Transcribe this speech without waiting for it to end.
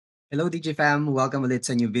Hello DigiFam! Welcome ulit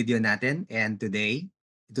sa new video natin and today,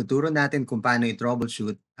 ituturo natin kung paano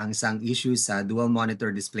i-troubleshoot ang isang issue sa dual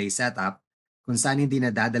monitor display setup kung saan hindi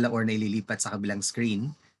nadadala or naililipat sa kabilang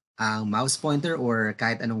screen ang mouse pointer or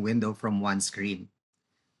kahit anong window from one screen.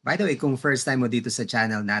 By the way, kung first time mo dito sa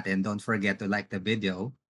channel natin, don't forget to like the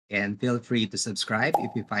video and feel free to subscribe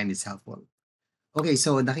if you find this helpful. Okay,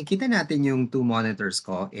 so nakikita natin yung two monitors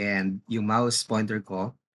ko and yung mouse pointer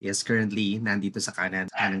ko is currently nandito sa kanang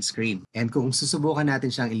screen. And kung susubukan natin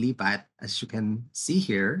siyang ilipat, as you can see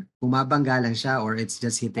here, bumabangga lang siya or it's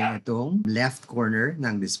just hitting itong left corner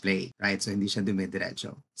ng display, right? So hindi siya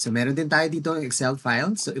dumidiretso. So meron din tayo dito ang Excel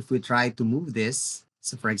file. So if we try to move this,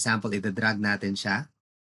 so for example, ita-drag natin siya.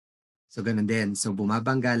 So ganun din. So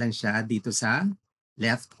bumabangga lang siya dito sa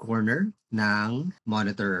left corner ng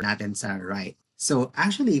monitor natin sa right. So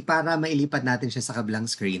actually, para mailipat natin siya sa kabilang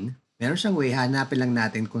screen, meron siyang way, hanapin lang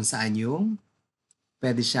natin kung saan yung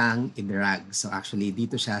pwede siyang i-drag. So actually,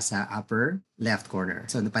 dito siya sa upper left corner.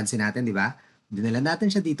 So napansin natin, di ba? Dinala natin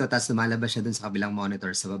siya dito, tapos lumalabas siya dun sa kabilang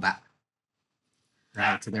monitor sa baba.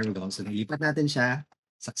 Right, so there we go. So nilipat natin siya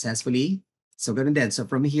successfully. So ganun din. So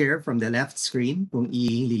from here, from the left screen, kung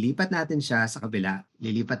ililipat natin siya sa kabila,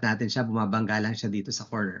 lilipat natin siya, bumabangga lang siya dito sa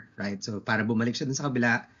corner. Right? So para bumalik siya dun sa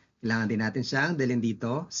kabila, kailangan din natin siyang dalhin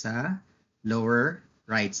dito sa lower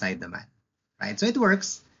right side naman. Right? So it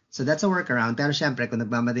works. So that's a workaround. Pero syempre, kung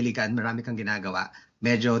nagmamadali ka at marami kang ginagawa,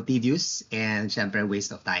 medyo tedious and syempre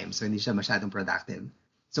waste of time. So hindi siya masyadong productive.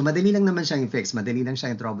 So madali lang naman siyang i-fix. Madali lang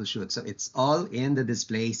siyang i-troubleshoot. So it's all in the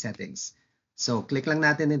display settings. So click lang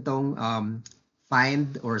natin itong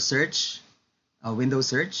find or search, window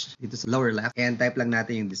search dito sa lower left and type lang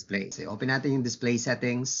natin yung display. So open natin yung display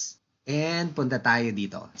settings. And punta tayo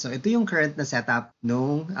dito. So ito yung current na setup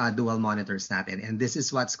nung dual monitors natin. And this is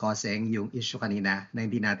what's causing yung issue kanina na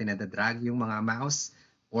hindi natin nadadrag yung mga mouse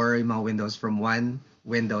or yung mga windows from one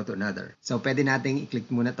window to another. So pwede nating i-click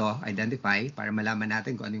muna to, identify, para malaman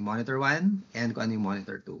natin kung ano yung monitor 1 and kung ano yung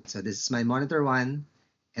monitor 2. So this is my monitor 1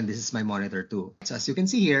 and this is my monitor 2. So as you can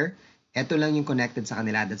see here, ito lang yung connected sa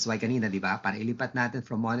kanila. That's why kanina, di ba? Para ilipat natin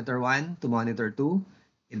from monitor 1 to monitor 2,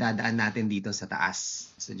 idadaan natin dito sa taas.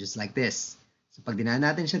 So just like this. So pag dinaan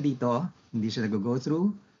natin siya dito, hindi siya nag-go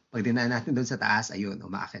through. Pag dinaan natin doon sa taas, ayun,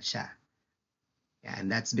 umaakit siya. Yeah, and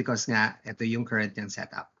that's because nga, ito yung current niyang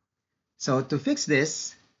setup. So to fix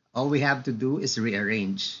this, all we have to do is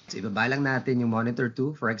rearrange. So ibaba lang natin yung monitor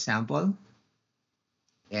 2, for example,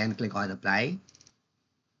 and click on apply.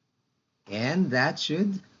 And that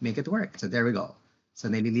should make it work. So there we go. So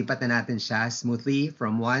nililipat na natin siya smoothly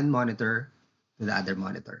from one monitor to the other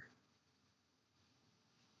monitor.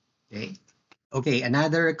 Okay. Okay,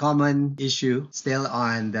 another common issue still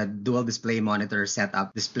on the dual display monitor setup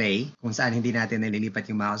display, kung saan hindi natin nililipat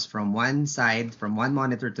yung mouse from one side, from one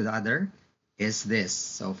monitor to the other, is this.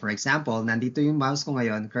 So for example, nandito yung mouse ko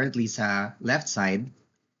ngayon currently sa left side,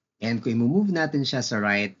 and kung i-move natin siya sa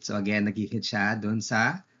right, so again, nag-hit siya dun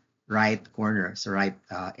sa right corner, sa right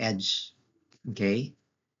edge. Okay?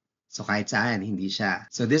 So kahit saan, hindi siya.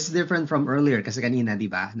 So this is different from earlier kasi kanina, di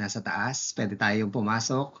ba, nasa taas, pwede tayong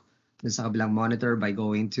pumasok dun sa kabilang monitor by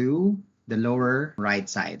going to the lower right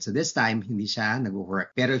side. So this time, hindi siya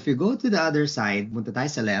nag-work. Pero if you go to the other side, punta tayo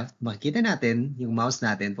sa left, makikita natin yung mouse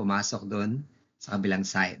natin pumasok dun sa kabilang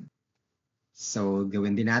side. So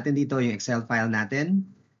gawin din natin dito yung Excel file natin.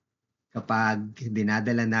 Kapag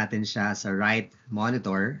dinadala natin siya sa right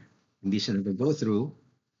monitor, hindi siya nag-go through.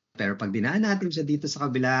 Pero pag dinaan natin siya dito sa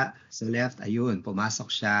kabila, sa left, ayun,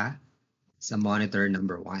 pumasok siya sa monitor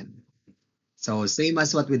number 1. So same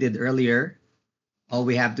as what we did earlier, all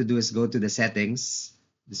we have to do is go to the settings,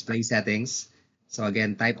 display settings. So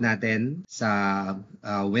again, type natin sa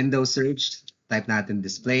window search, type natin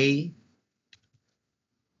display.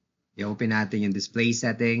 I-open natin yung display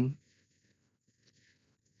setting.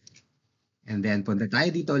 And then punta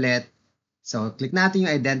tayo dito ulit. So click natin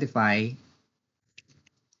yung identify.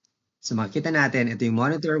 So makikita natin, ito yung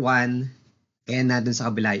monitor 1 and nandun sa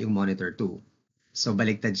kabila yung monitor 2. So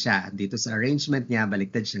baliktad siya. Dito sa arrangement niya,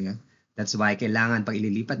 baliktad siya. That's why kailangan pag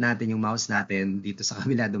ililipat natin yung mouse natin, dito sa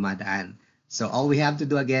kabila dumadaan. So all we have to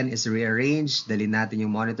do again is rearrange. Dalhin natin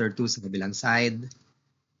yung monitor 2 sa kabilang side.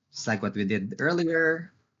 Just like what we did earlier.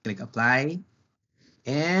 Click apply.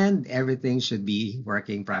 And everything should be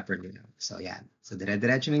working properly now. So yan. So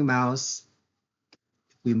dire-diretso yung mouse.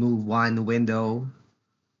 We move one window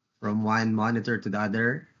from one monitor to the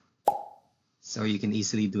other. So you can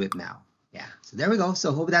easily do it now. Yeah, so there we go.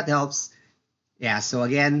 So hope that helps. Yeah, so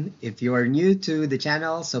again, if you're new to the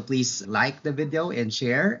channel, so please like the video and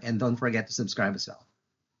share, and don't forget to subscribe as well.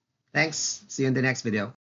 Thanks. See you in the next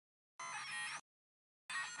video.